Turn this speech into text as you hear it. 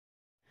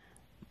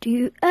Do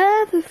you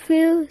ever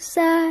feel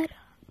sad?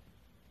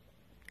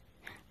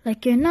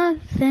 Like you're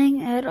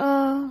nothing at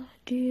all?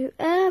 Do you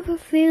ever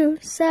feel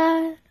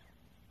sad?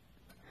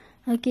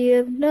 Like you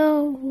have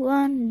no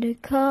one to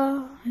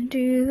call? Do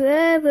you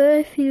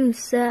ever feel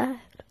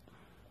sad?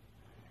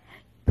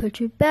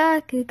 Put your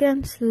back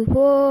against the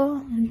wall.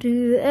 Do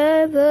you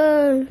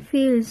ever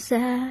feel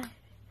sad?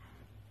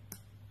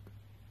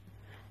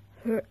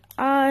 Her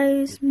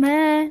eyes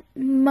met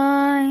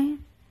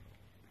mine.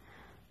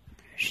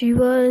 She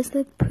was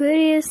the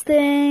prettiest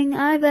thing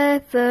I've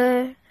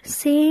ever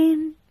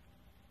seen.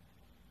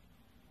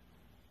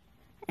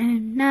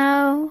 And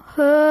now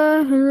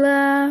her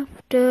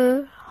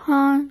laughter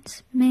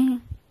haunts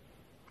me.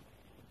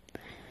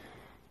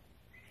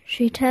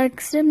 She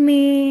texted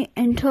me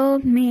and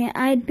told me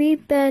I'd be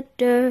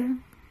better.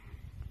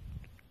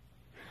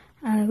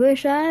 I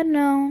wish I'd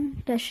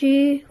known that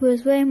she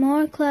was way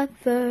more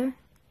clever.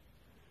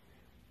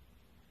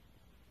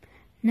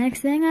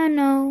 Next thing I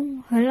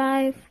know, her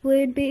life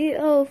would be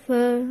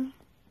over.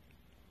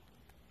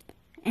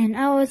 And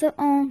I was the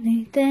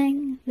only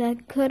thing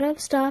that could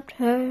have stopped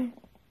her.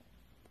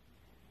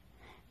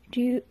 Do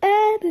you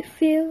ever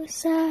feel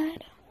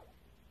sad?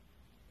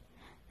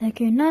 Like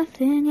you're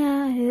nothing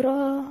at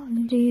all?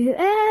 Do you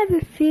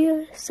ever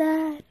feel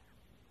sad?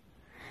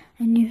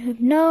 And you have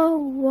no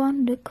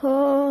one to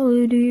call?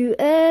 Do you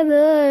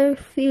ever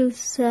feel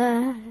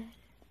sad?